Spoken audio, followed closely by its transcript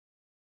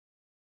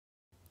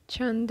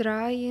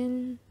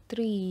Chandrayaan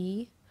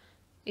 3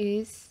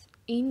 is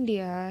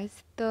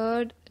India's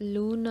third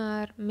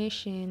lunar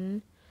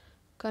mission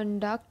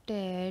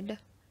conducted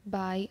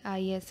by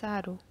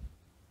ISRO.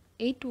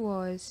 It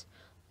was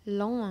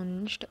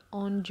launched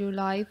on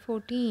July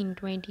 14,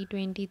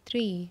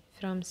 2023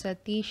 from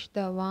Satish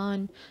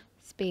Dhawan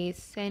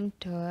Space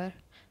Center,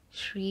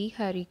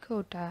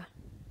 Sriharikota.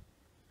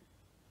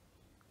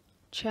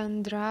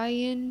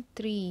 Chandrayaan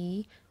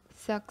 3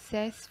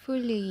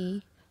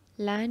 successfully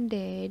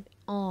landed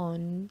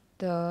on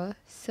the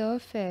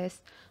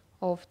surface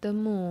of the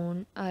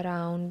moon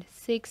around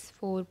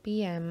 6:04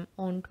 p.m.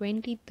 on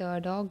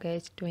 23rd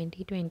August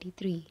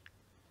 2023.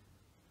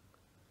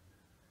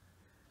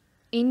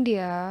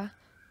 India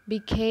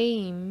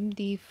became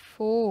the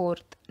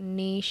fourth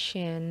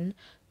nation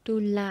to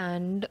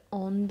land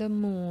on the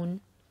moon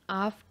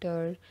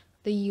after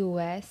the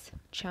US,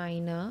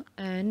 China,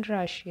 and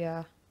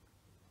Russia.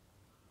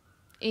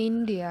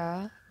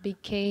 India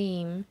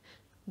became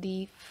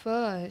the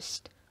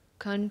first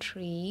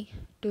country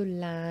to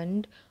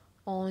land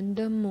on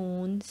the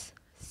moon's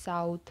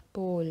south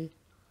pole.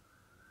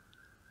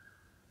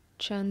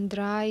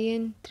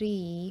 Chandrayaan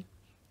 3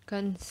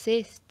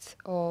 consists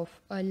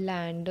of a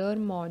lander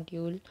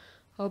module,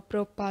 a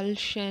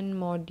propulsion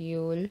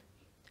module,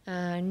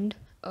 and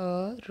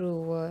a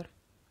rover.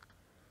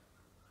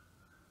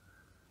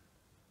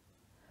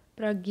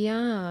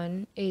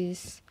 Pragyan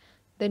is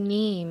the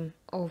name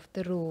of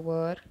the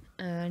rover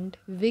and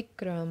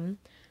Vikram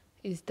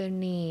is the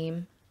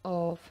name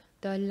of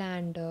the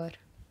lander.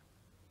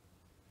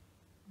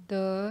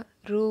 The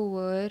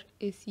rover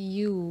is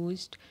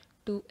used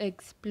to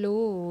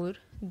explore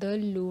the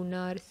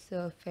lunar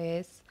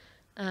surface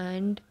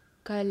and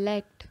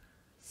collect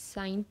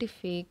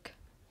scientific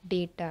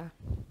data.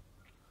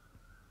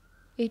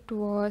 It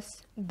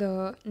was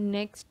the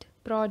next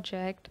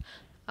project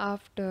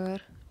after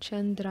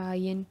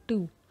Chandrayaan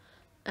 2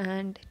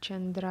 and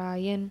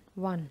Chandrayaan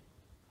 1.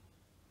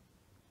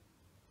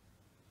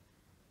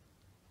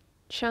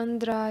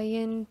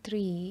 Chandrayaan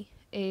 3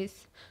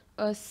 is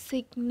a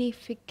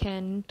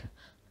significant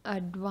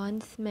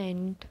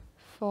advancement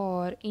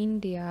for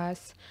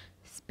India's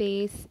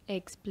space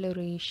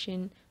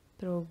exploration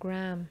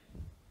program.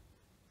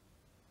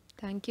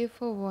 Thank you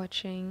for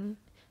watching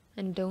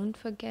and don't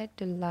forget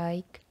to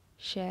like,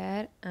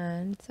 share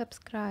and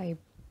subscribe.